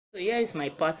So here is my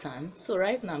pattern. So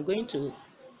right now I'm going to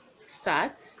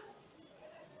start.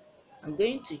 I'm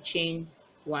going to chain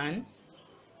 1,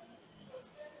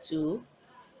 2,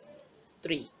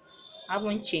 3.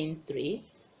 Haven't chained 3.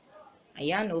 I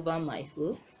yarn over my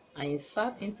hook. I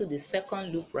insert into the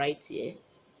second loop right here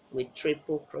with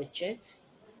triple crochet.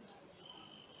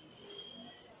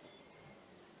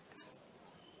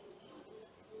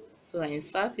 So I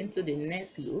insert into the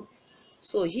next loop.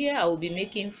 So here I will be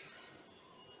making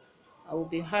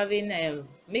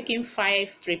making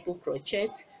 5 triple crochet.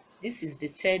 This is the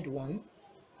third one.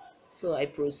 So I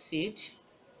proceed.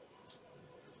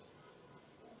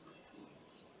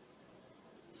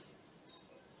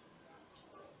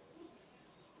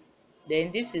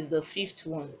 Then this is the 5th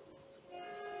one.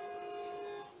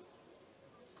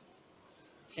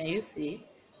 Can you see?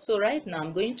 So right now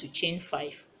I'm going to chain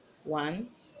 5. 1,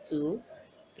 2,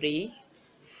 3,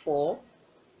 4,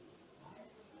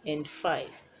 and 5.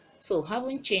 So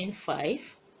having chained 5,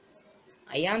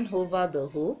 I yarn over the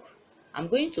hook. I'm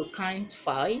going to count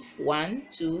 5. 1,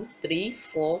 2, 3,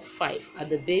 4, 5 at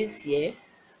the base here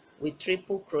with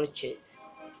triple crochet.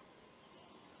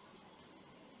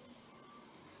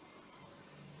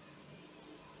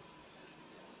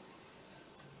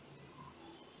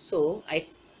 So I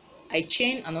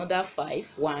chain another 5.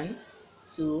 1,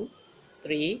 2,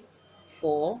 3,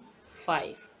 4,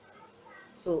 5.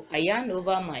 So I yarn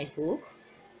over my hook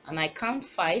and I count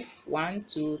 5. 1,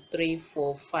 2, 3,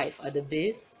 4, 5 at the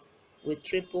base with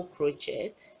triple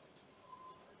crochet.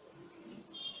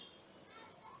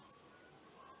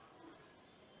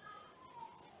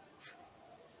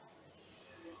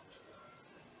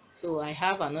 So I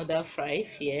have another 5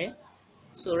 here.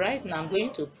 So right now I'm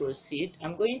going to proceed.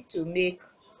 I'm going to make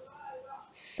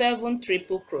 7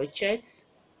 triple crochets.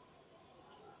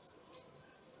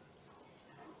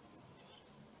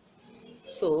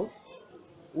 So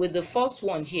with the first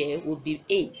one here will be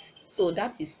 8. So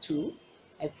that is 2.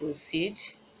 I proceed.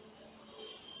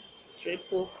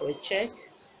 Triple crochet,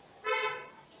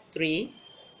 3,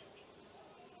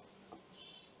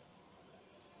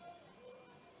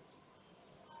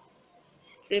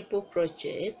 triple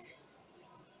crochet,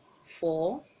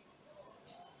 4,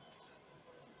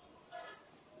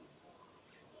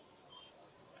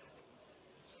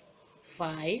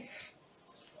 5,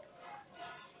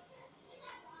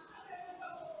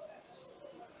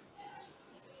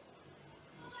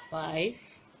 5,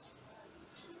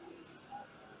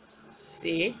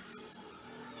 6,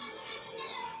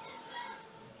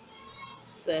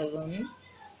 7,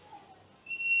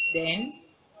 then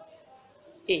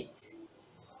 8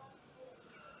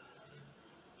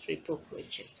 triple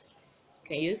crochet.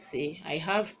 Can you see? I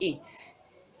have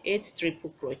 8 triple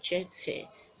crochets here.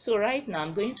 So right now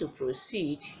I'm going to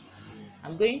proceed.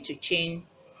 I'm going to chain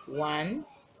 1,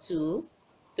 2,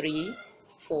 3,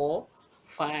 4,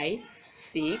 5,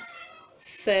 6,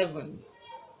 7.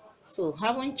 So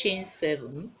having chained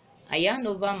 7, I yarn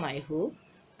over my hook.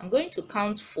 I'm going to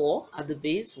count 4 at the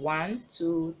base. 1,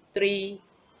 2, 3,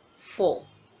 4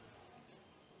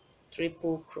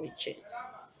 triple crochet.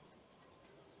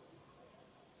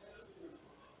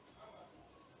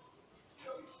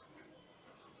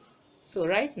 So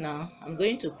right now I'm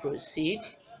going to proceed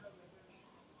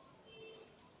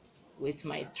with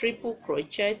my triple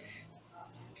crochet,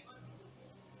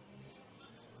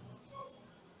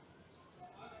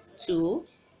 2,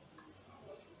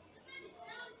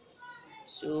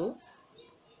 2,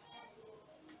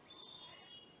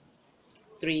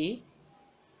 3,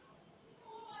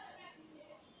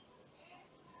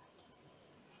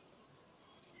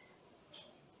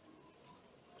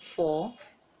 4,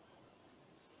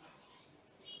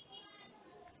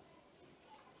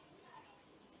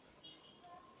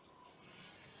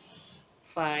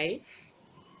 5,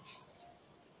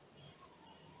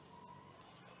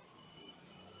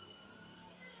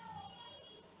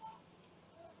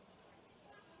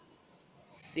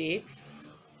 6,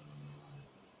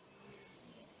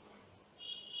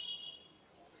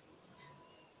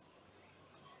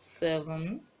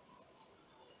 7,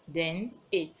 then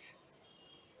 8.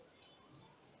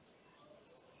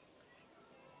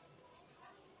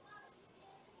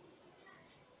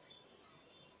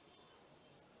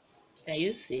 Can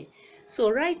you see? So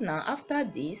right now after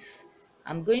this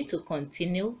I'm going to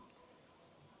continue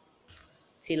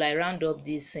till I round up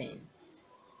this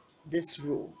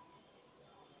row.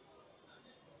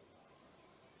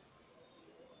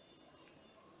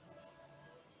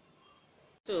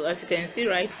 So as you can see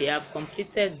right here, I've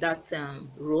completed that the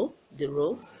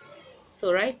row.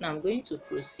 So right now I'm going to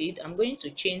proceed. I'm going to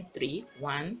chain 3.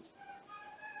 1,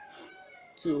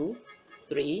 2,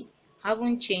 3.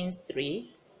 Haven't chained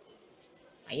 3.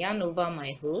 I yarn over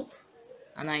my hook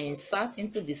and I insert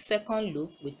into the second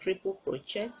loop with triple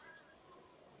crochet.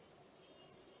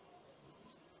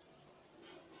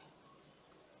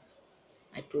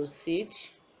 I proceed,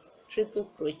 triple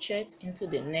crochet into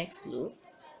the next loop,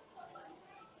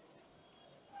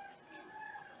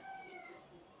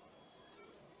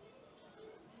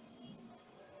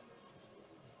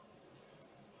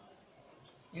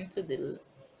 into the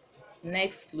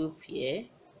next loop here,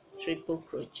 triple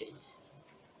crochet.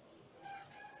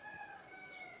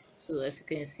 So as you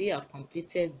can see, I've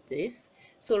completed this.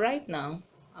 So right now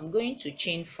I'm going to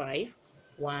chain 5.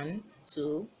 1,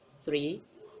 2, 3,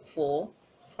 4,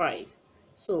 5.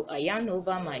 So I yarn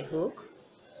over my hook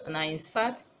and I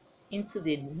insert into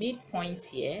the midpoint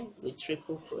here with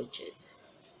triple crochet.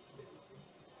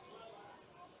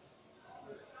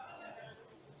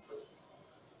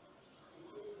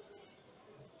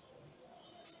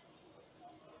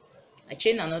 I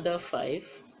chain another 5.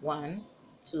 1,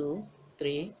 2,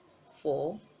 3,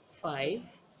 4, 5.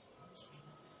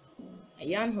 I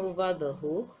yarn over the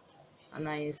hook and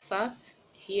I insert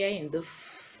here in the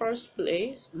first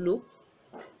place loop,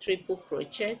 triple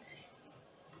crochet.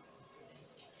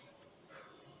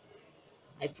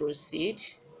 I proceed.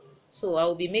 So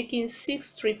I'll be making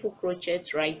 6 triple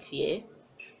crochets right here.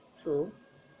 So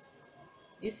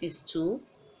this is 2.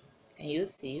 Can you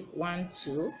see? 1,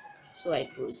 2. So I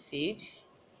proceed,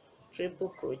 triple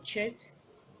crochet,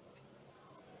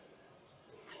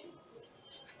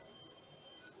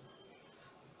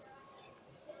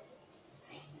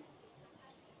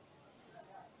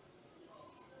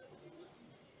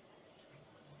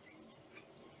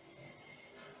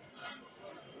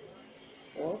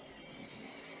 4,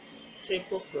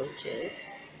 triple crochet,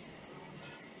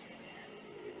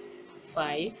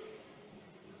 5,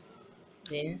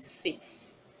 then 6.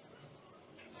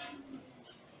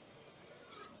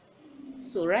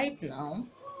 So right now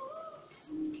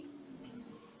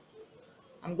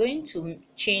I'm going to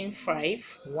chain 5.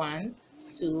 1,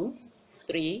 2,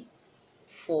 3,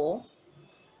 4,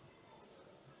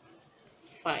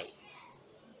 5.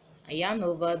 I yarn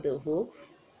over the hook.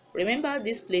 Remember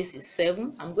this place is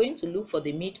 7. I'm going to look for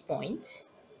the midpoint.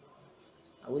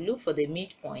 I will look for the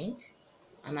midpoint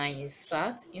and I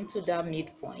insert into that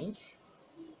midpoint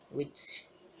with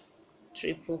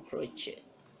triple crochet,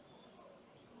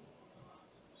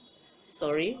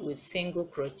 with single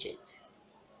crochet.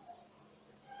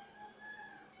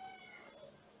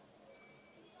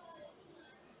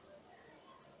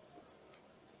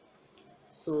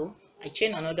 So I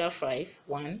chain another 5.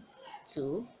 1,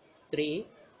 2, 3,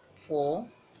 4,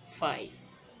 5.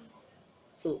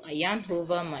 So I yarn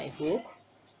over my hook.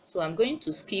 So I'm going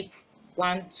to skip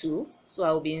 1, 2. So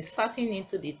I'll be inserting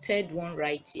into the third one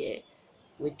right here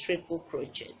with triple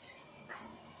crochet.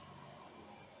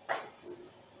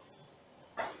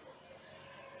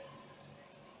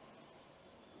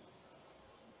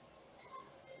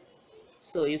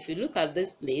 So if you look at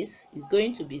this place, it's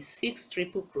going to be 6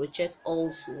 triple crochet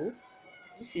also.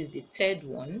 This is the third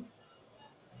one.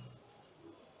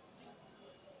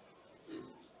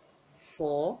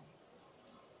 4,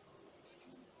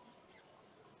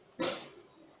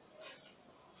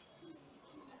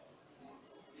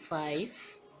 5,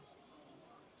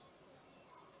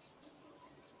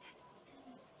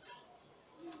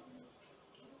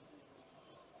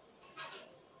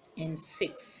 and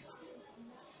 6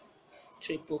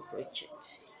 triple crochet.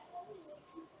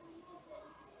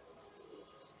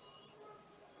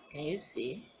 Can you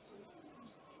see?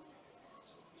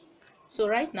 So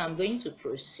right now I'm going to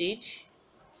proceed.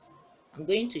 I'm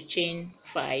going to chain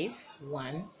 5.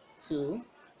 1, 2,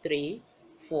 3,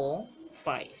 4,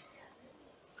 5.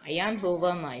 I yarn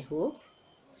over my hook.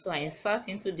 So I insert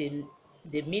into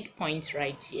the midpoint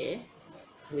right here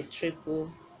with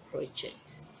triple crochet.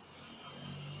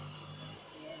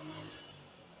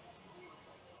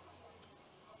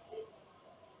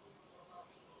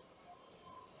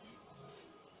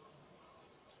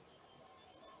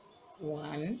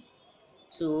 One,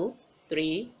 2,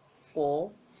 3,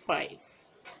 4, 5.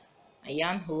 I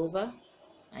yarn over,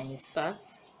 I insert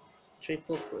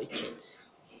triple crochet.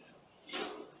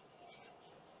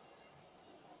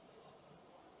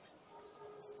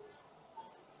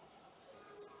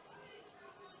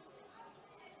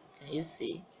 Can you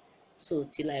see? So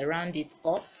till I round it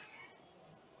up.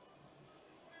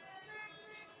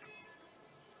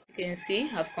 You can see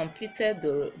I've completed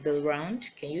the round.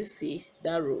 Can you see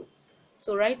that row?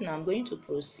 So right now I'm going to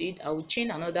proceed. I will chain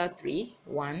another 3.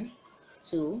 1,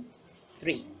 2,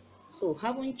 3. So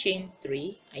having chained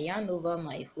 3, I yarn over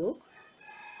my hook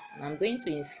and I'm going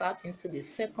to insert into the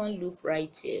second loop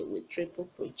right here with triple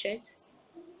crochet.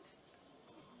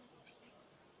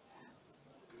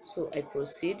 So I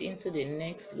proceed into the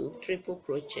next loop, triple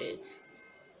crochet.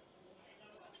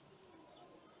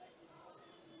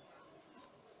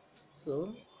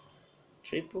 So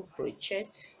triple crochet,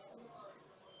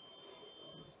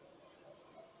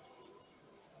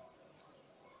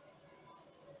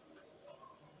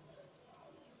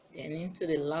 then into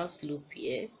the last loop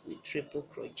here with triple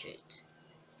crochet.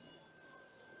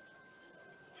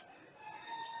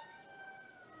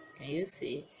 Can you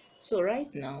see? So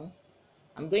right now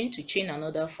I'm going to chain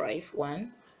another 5.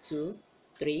 1, 2,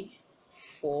 3,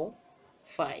 4,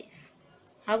 5.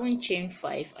 Having chained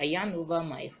 5, I yarn over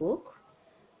my hook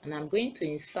and I'm going to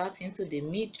insert into the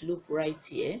mid loop right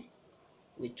here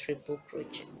with triple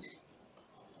crochet.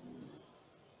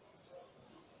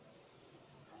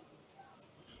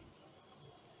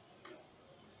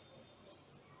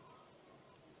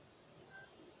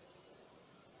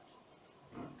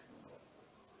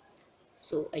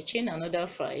 So I chain another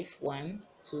 5. 1,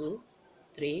 2,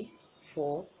 3,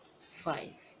 4, 5.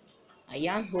 I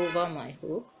yarn over my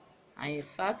hook, I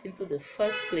insert into the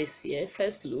first place here,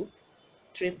 first loop,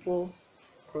 triple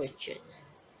crochet.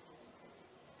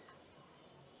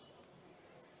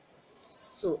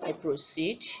 So I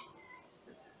proceed.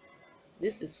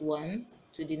 This is one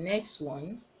to the next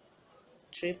one,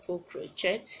 triple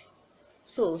crochet.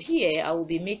 So here I will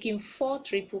be making 4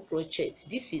 triple crochet.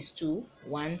 This is 2,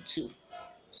 1, 2.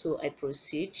 So I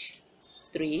proceed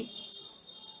 3,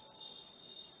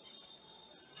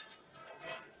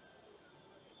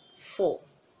 4.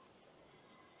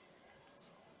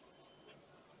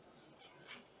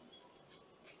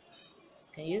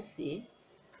 Can you see?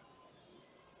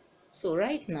 So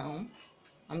right now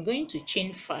I'm going to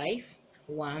chain 5.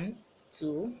 1,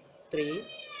 2, 3,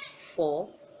 4,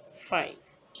 5.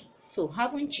 So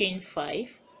having chained 5,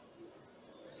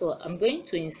 so I'm going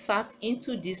to insert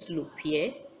into this loop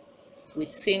here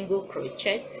with single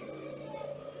crochet.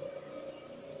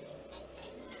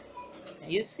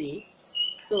 Can you see?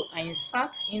 So I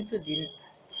insert into the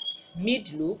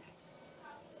mid loop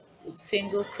with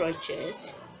single crochet,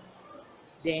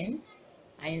 then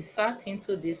I insert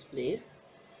into this place,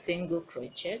 single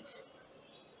crochet.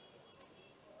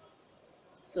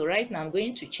 So right now I'm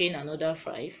going to chain another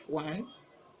 5. 1,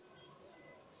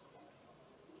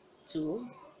 2,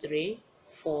 3,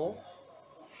 4,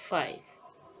 5.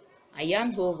 I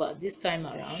yarn over this time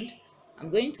around. I'm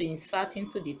going to insert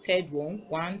into the third one.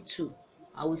 1, 2.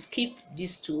 I will skip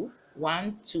these 2.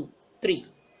 1, 2, 3.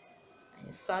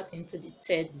 Insert into the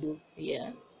third loop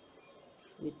here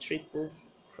with triple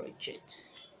crochet.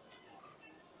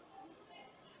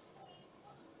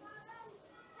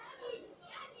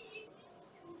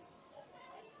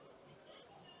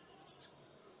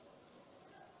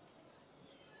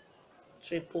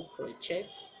 Triple crochet.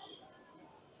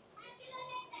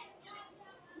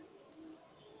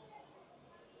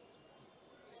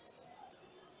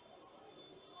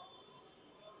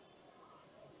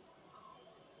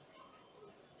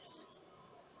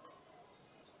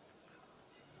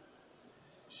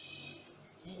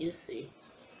 You see,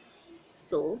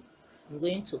 so I'm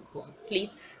going to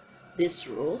complete this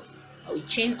row. I will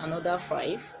chain another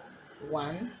 5.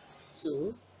 1,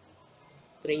 2,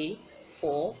 3,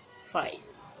 4, 5.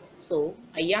 So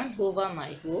I yarn over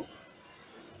my hook.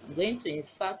 I'm going to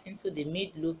insert into the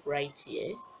mid loop right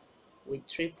here with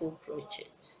triple crochet.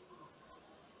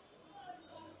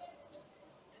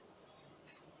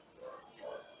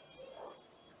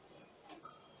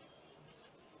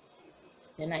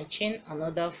 Then I chain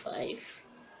another 5.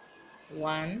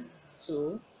 1,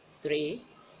 2, 3,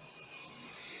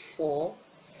 4,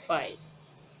 5.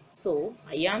 So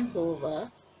I yarn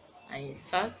over, I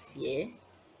insert here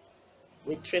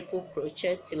with triple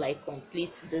crochet till I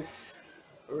complete this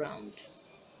round.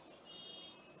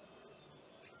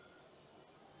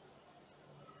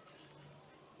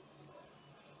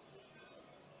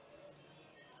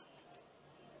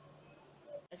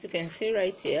 As you can see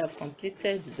right here, I've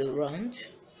completed the round.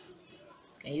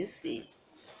 Can you see?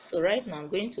 So right now I'm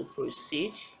going to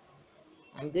proceed.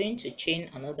 I'm going to chain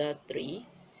another 3.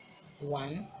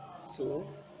 1, 2,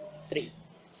 3.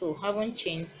 So having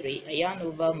chained 3, I yarn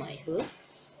over my hook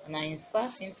and I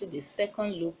insert into the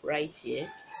second loop right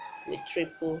here with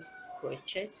triple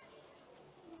crochet.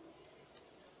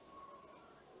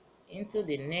 Into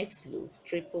the next loop,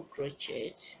 triple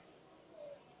crochet.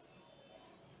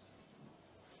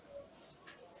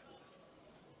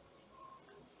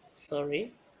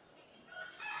 Sorry.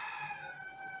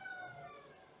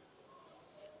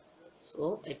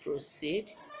 So I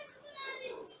proceed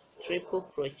triple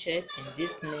crochet in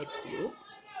this next loop.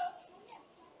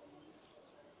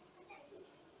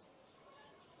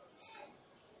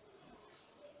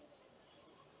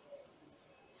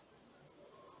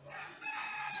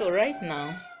 So right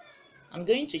now I'm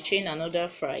going to chain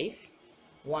another 5.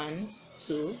 1,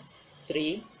 2,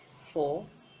 3, 4,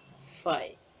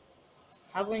 5.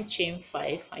 Haven't chained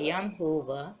 5, I yarn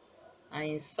over and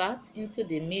insert into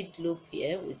the mid loop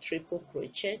here with triple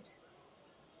crochet.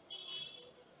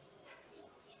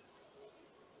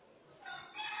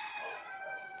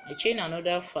 I chain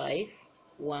another 5.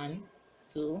 1,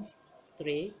 2,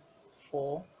 3,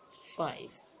 4, 5.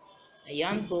 I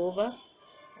yarn over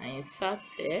and insert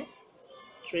here,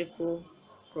 triple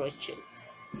crochet.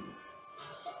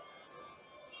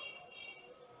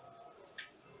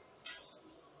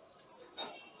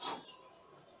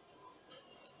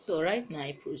 So right now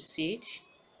I proceed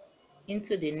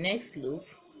into the next loop,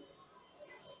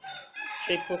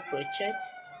 triple crochet.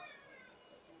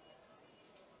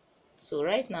 So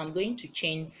right now I'm going to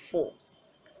chain 4.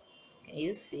 Can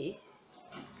you see?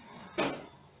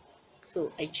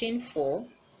 So I chain 4.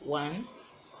 1,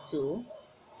 2,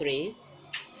 3,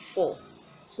 4.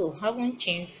 So having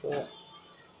chained 4,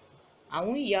 I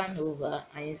will yarn over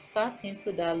and insert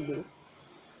into that loop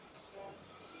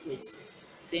with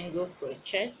single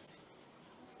crochet.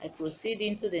 I proceed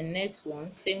into the next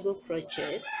one, single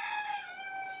crochet,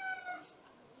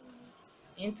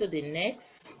 into the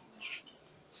next,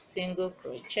 single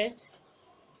crochet,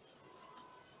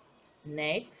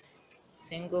 next,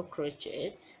 single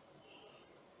crochet,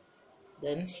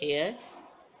 then here,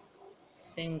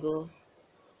 single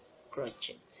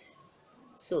crochet.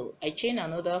 So I chain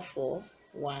another 4.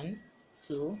 1,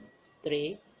 2,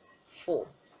 3, 4.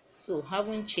 So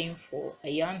having chained 4, I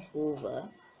yarn over,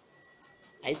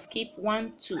 I skip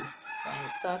 1, 2, so I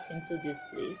insert into this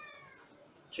place,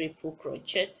 triple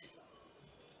crochet.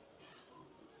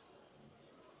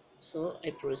 So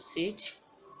I proceed,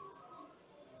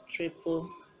 triple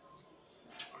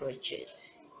crochet.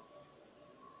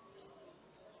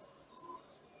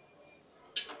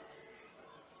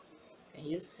 Can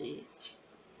you see?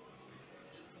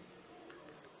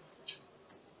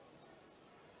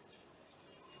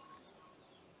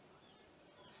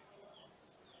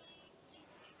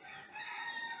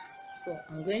 So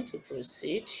I'm going to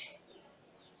proceed.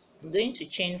 I'm going to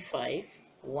chain 5.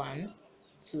 1,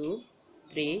 2,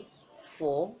 3,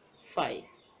 4, 5.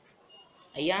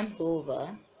 I yarn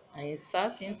over, I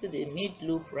insert into the mid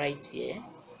loop right here.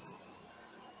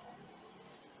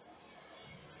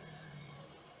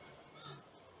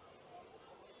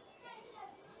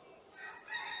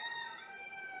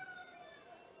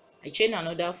 I chain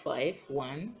another 5.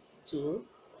 1, 2,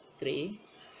 3,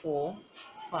 4,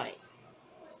 5.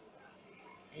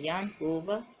 I yarn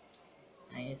over,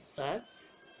 I insert,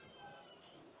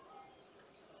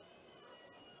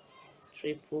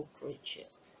 triple crochet.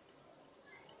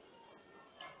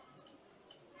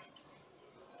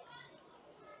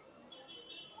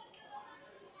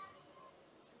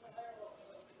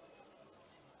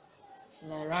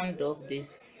 Till I round off this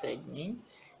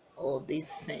segment or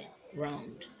this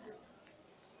round.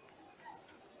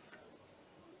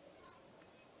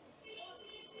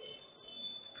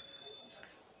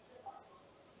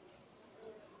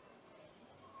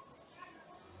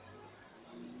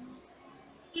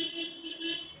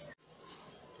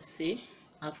 See,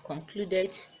 I've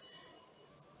concluded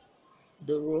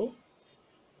the row,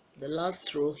 the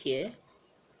last row here.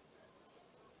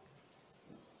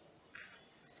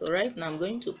 So right now I'm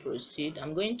going to proceed.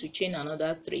 I'm going to chain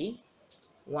another 3.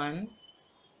 1,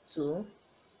 2,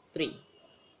 3.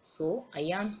 So I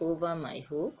yarn over my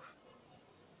hook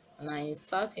and I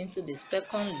insert into the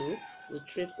second loop with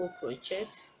triple crochet.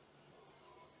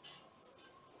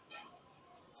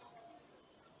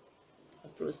 I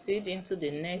proceed into the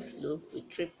next loop with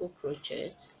triple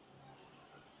crochet.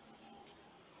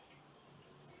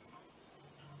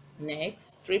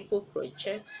 Next, triple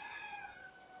crochet.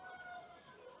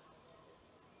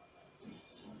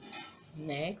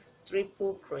 Next,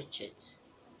 triple crochet.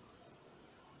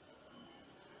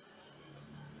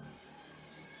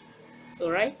 So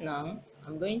right now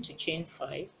I'm going to chain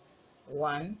 5.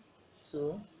 1,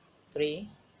 2, 3,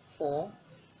 4,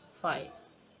 5.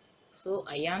 So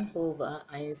I yarn over,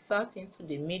 I insert into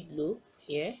the mid loop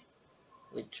here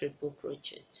with triple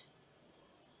crochet.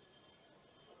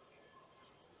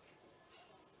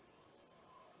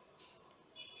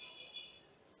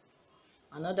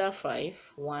 Another 5.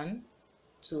 1,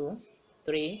 2,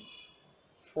 3,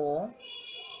 4,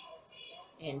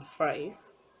 and 5.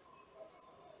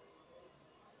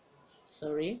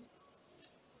 Sorry.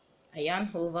 I yarn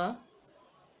over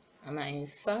and I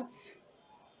insert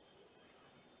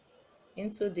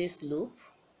into this loop,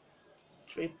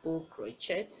 triple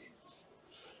crochet.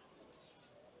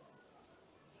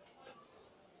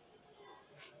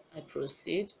 I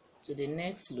proceed to the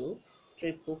next loop,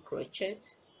 triple crochet.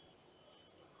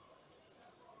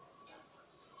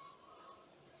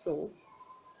 So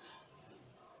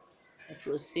I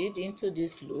proceed into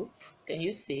this loop. Can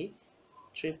you see?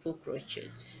 Triple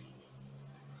crochet.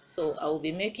 So I will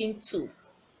be making two.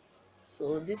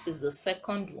 So this is the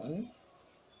second one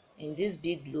in this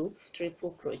big loop,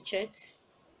 triple crochet.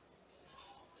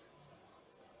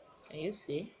 Can you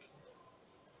see?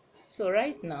 So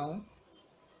right now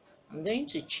I'm going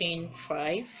to chain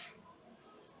 5,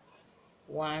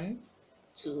 1,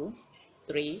 2,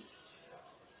 3,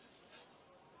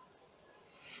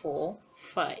 4,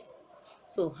 5.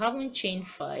 So having chained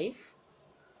 5,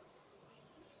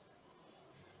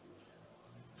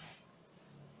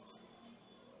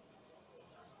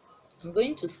 I'm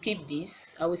going to skip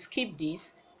this. I will skip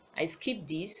this. I skip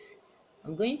this.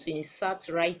 I'm going to insert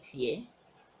right here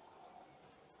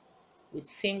with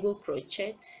single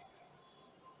crochet,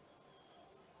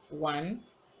 1,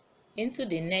 into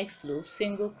the next loop,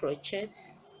 single crochet,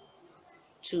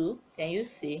 2. Can you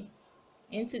see?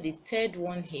 Into the third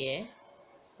one here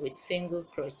with single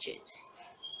crochet.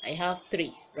 I have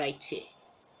 3 right here.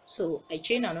 So I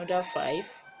chain another 5,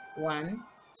 1,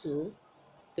 2,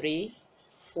 3,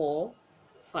 4,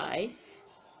 5.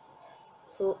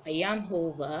 So I yarn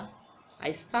over.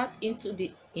 I start in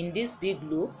this big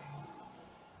loop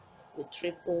with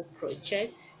triple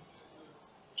crochet,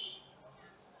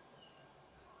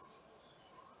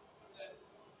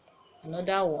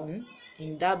 another one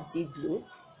in that big loop,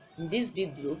 in this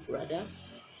big loop rather,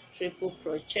 triple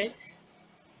crochet.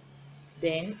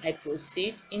 Then I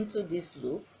proceed into this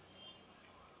loop,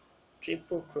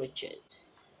 triple crochet.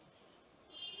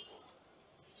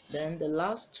 Then the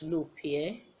last loop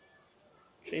here,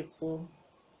 triple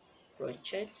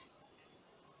crochet.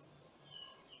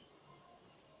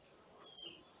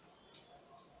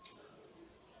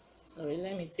 Sorry,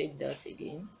 let me take that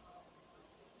again.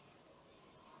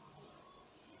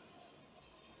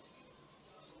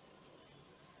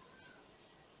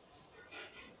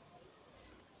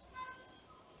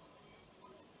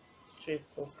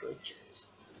 Triple crochet.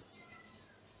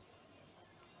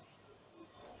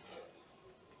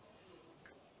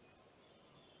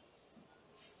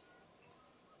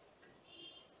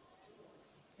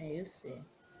 Can you see?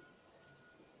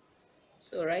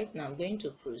 So right now I'm going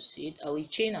to proceed. I will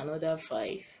chain another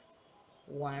 5.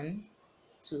 1,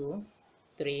 2,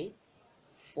 3,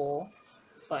 4,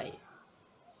 5.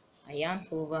 I yarn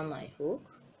over my hook.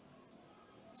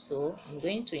 So I'm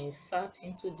going to insert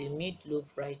into the mid loop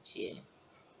right here,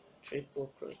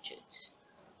 triple crochet.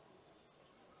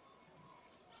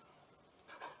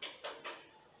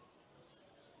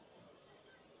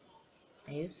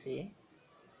 Can you see?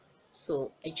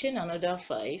 So I chain another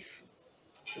 5.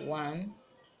 1,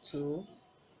 2,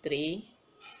 3,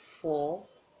 4,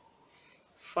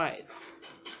 5.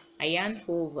 I yarn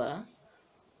over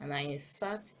and I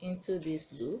insert into this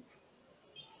loop,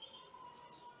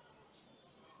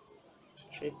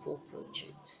 triple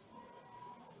crochet.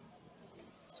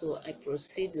 So I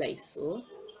proceed like so,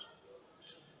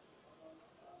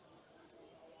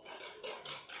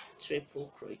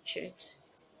 triple crochet,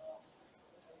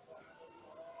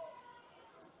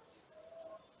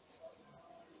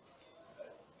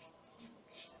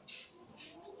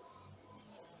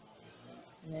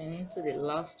 and then into the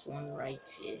last one right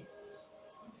here,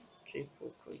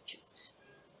 triple crochet.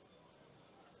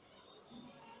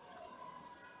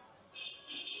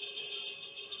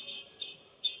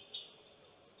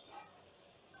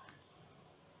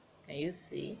 Can you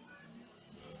see?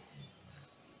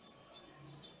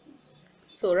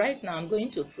 So right now I'm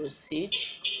going to proceed.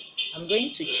 I'm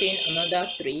going to chain another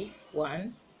 3.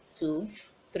 1, 2,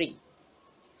 3.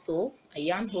 So I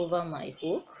yarn over my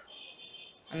hook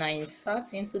and I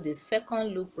insert into the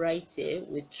second loop right here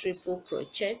with triple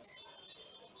crochet,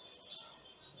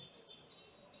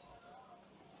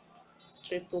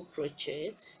 triple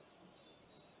crochet.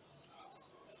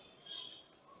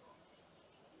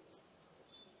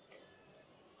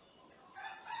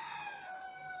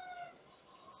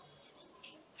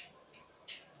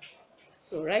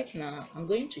 So right now I'm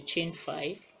going to chain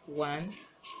 5. 1,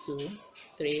 2,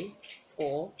 3,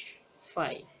 4,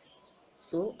 5.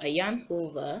 So I yarn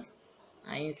over,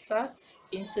 I insert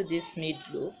into this mid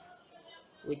loop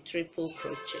with triple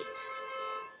crochet.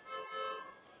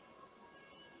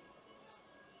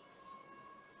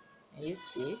 Can you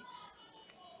see?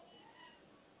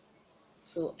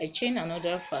 So I chain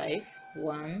another 5.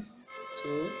 1,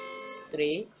 2,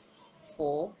 3,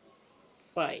 4,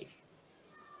 5.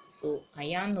 So I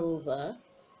yarn over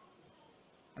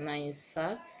and I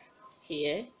insert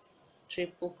here,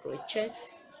 triple crochet,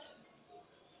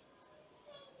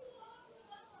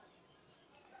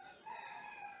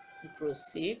 You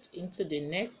proceed into the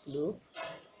next loop,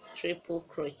 triple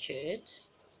crochet,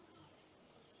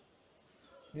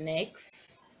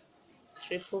 next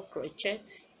triple crochet,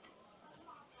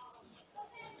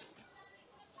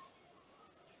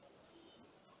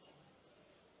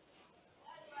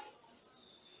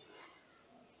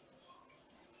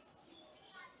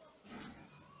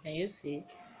 and you see.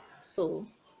 So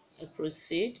I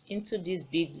proceed into this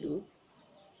big loop,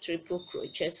 triple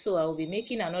crochet. So I will be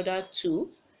making another 2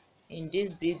 in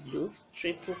this big loop,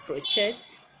 triple crochet.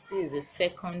 This is the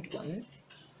second one.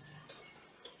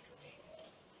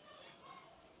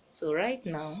 So right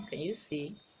now, can you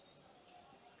see?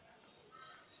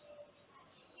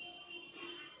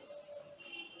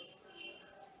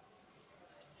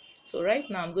 So right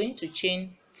now I'm going to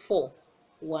chain 4.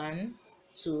 1,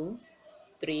 2,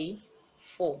 3,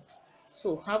 4.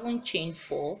 So haven't chained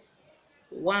 4,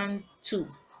 1, 2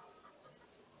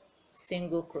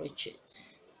 single crochet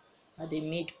at the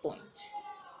midpoint.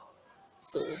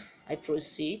 So I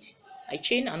proceed, I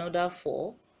chain another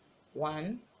 4,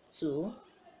 1, 2,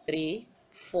 3,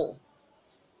 4.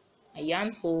 I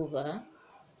yarn over,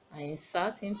 I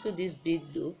insert into this big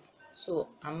loop. So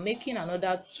I'm making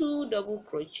another 2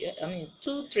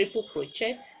 triple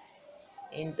crochet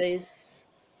in this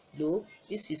loop.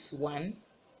 This is 1.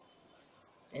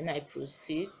 Then I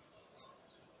proceed,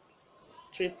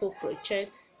 triple crochet,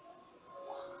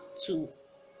 2.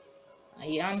 I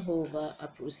yarn over, I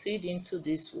proceed into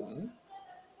this one,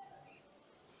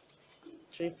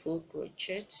 triple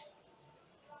crochet,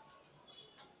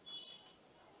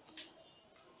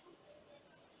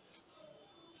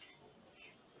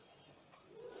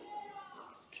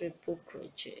 triple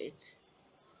crochet,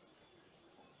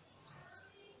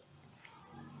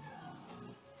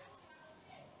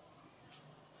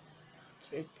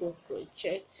 triple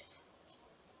crochet,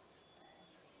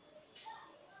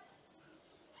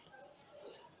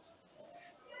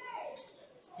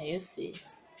 and you see.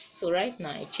 So right now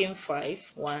I chain 5,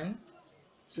 1,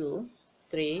 2,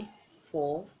 3,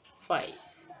 4, 5.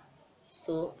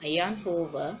 So I yarn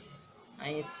over, I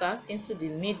insert into the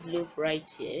mid loop right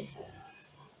here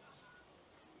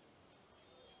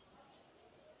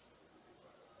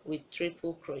with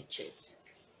triple crochet.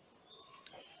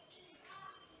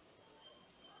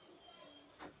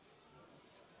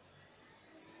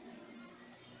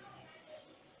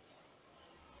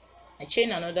 I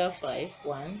chain another 5,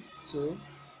 1, 2,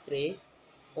 3,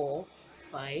 4,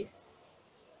 5.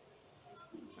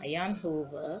 I yarn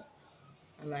over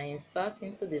and I insert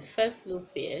into the first loop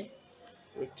here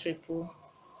with triple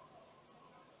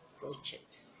crochet,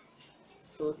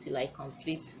 so till I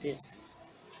complete this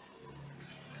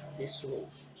row.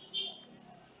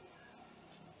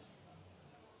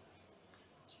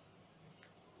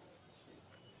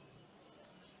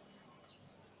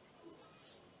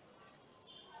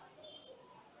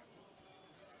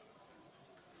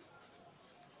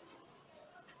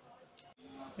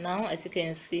 Now as you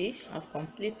can see, I've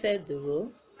completed the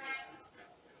row.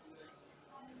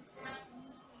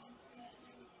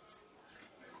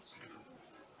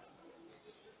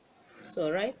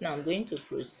 So right now I'm going to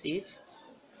proceed.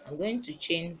 I'm going to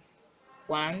chain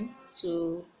 1,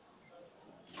 2,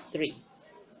 3.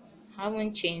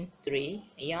 Haven't chained 3,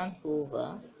 yarn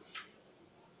over,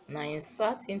 and I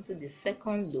insert into the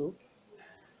second loop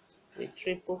with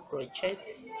triple crochet.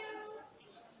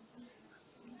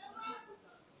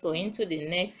 So into the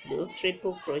next loop,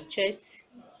 triple crochet,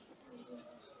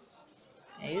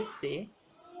 and you see.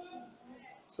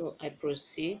 So I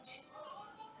proceed,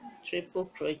 triple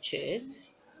crochet,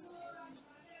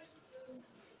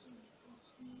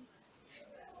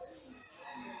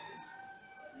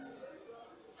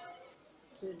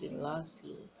 to the last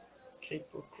loop,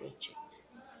 triple crochet.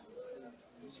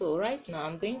 So right now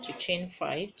I'm going to chain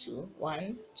 5 to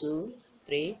 1, 2,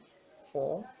 3,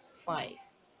 4, 5.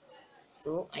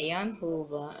 So I yarn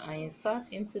over, I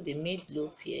insert into the mid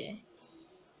loop here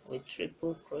with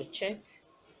triple crochet.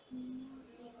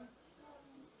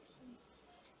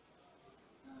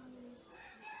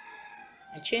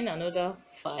 I chain another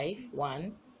 5,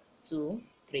 1, 2,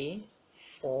 3,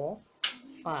 4,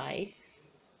 5.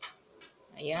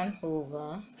 I yarn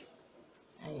over,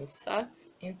 I insert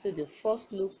into the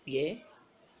first loop here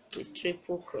with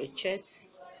triple crochet.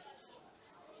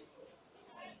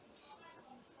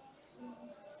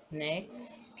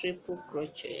 Next, triple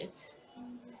crochet,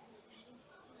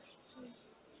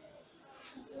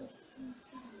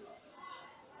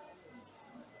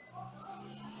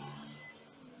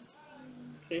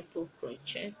 triple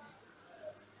crochet,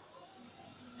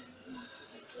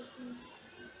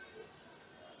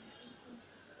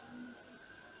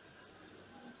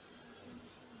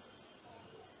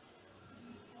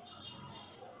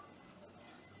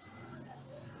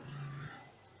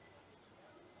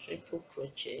 triple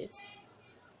crochet,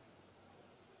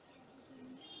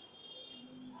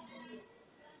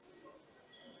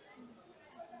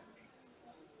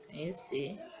 can you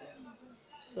see?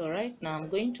 So right now I'm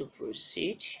going to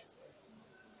proceed.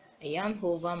 I yarn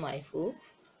over my hook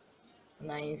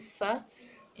and I insert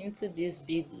into this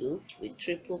big loop with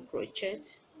triple crochet.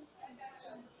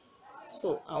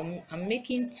 So I'm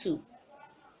making two.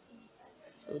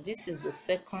 So this is the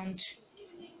second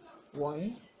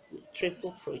one with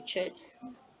triple crochet.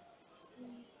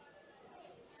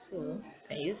 So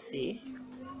can you see?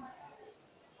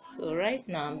 So right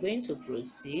now I'm going to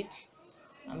proceed.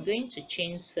 I'm going to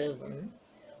chain 7,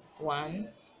 1,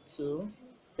 2,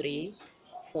 3,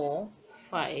 4,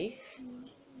 5,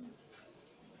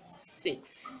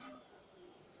 6,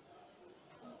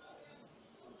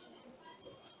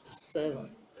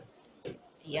 7.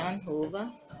 Yarn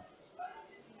over.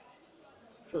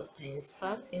 So I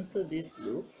insert into this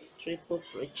loop, triple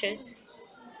crochet,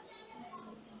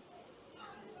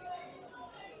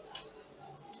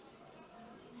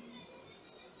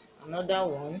 another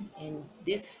one in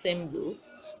this same loop,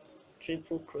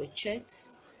 triple crochet.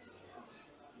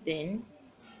 Then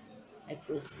I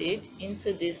proceed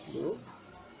into this loop,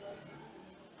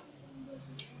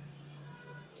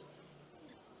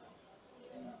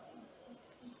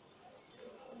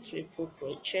 triple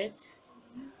crochet,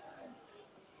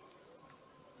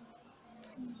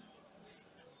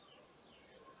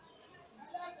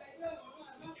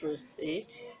 proceed,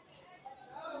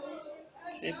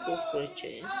 triple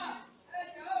crochet,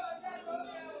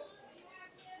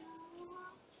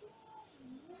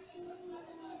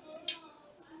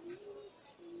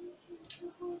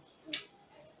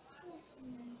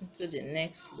 into the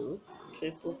next loop,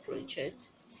 triple crochet,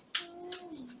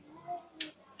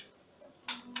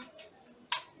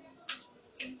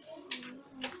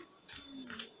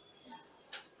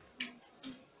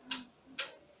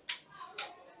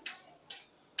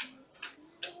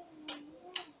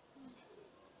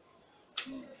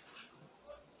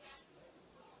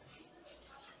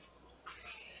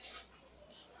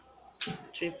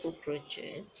 triple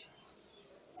crochet.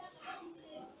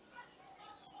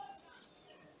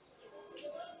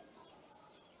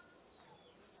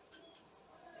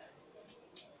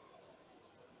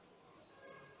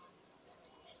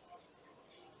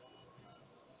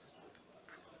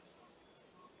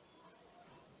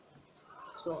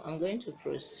 So I'm going to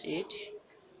proceed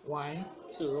 1,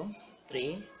 2,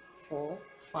 3, 4,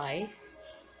 5.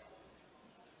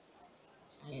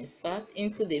 I insert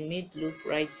into the mid loop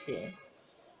right here,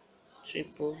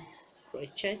 triple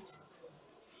crochet,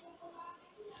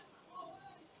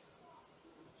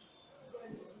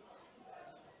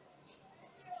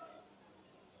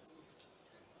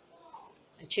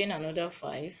 I chain another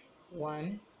 5,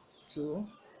 1, 2,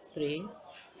 3,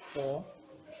 4,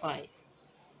 5.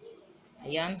 I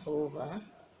yarn over,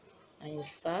 I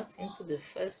insert into the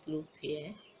first loop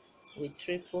here with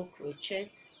triple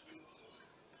crochet,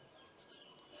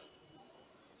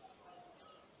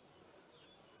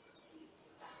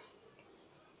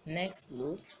 next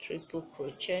loop, triple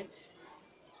crochet,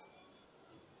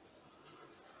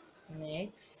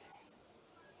 next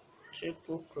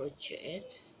triple crochet,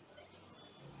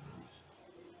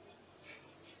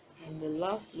 and the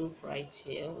last loop right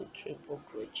here with triple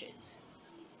crochet.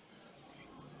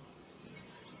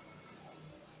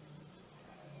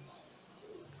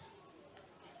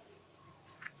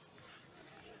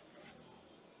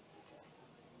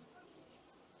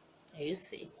 You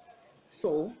see,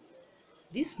 so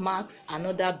this marks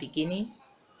another beginning,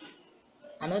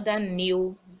 another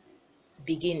new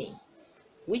beginning,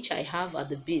 which I have at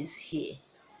the base here.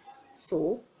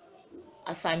 So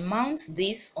as I mount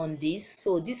this on this,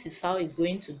 so this is how it's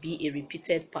going to be a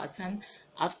repeated pattern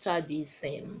after this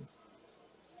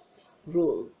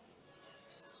row.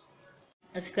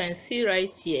 As you can see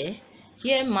right here,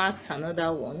 here marks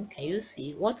another one. Can you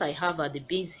see what I have at the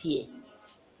base here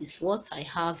is what I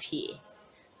have here?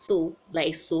 So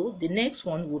like so, the next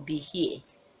one will be here,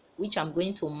 which I'm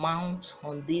going to mount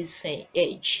on this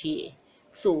edge here.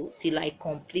 So till I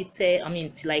complete this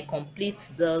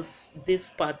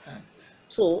pattern.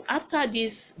 So after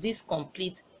this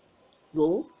complete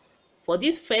row, for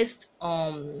this first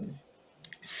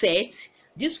set,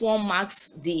 this one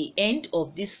marks the end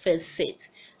of this first set.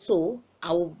 So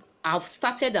I've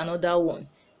started another one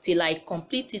till I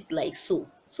complete it like so.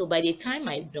 So by the time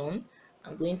I'm done,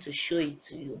 I'm going to show it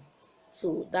to you.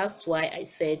 So that's why I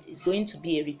said it's going to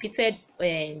be a repeated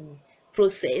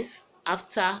process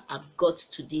after I've got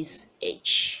to this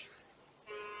edge.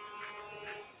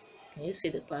 Can you see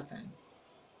the pattern?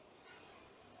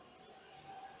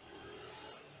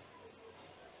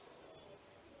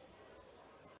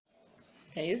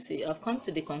 Can you see? I've come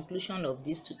to the conclusion of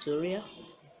this tutorial.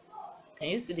 Can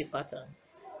you see the pattern?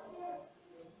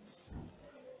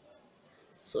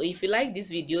 So if you like this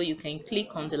video, you can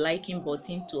click on the liking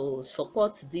button to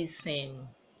support this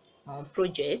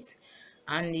project.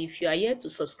 And if you are yet to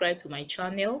subscribe to my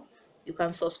channel, you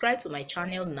can subscribe to my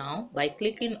channel now by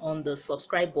clicking on the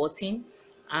subscribe button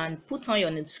and put on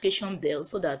your notification bell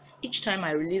so that each time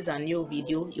I release a new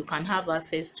video, you can have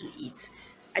access to it.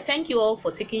 I thank you all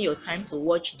for taking your time to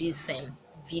watch this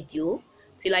video.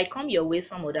 Till I come your way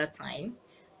some other time.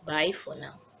 Bye for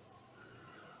now.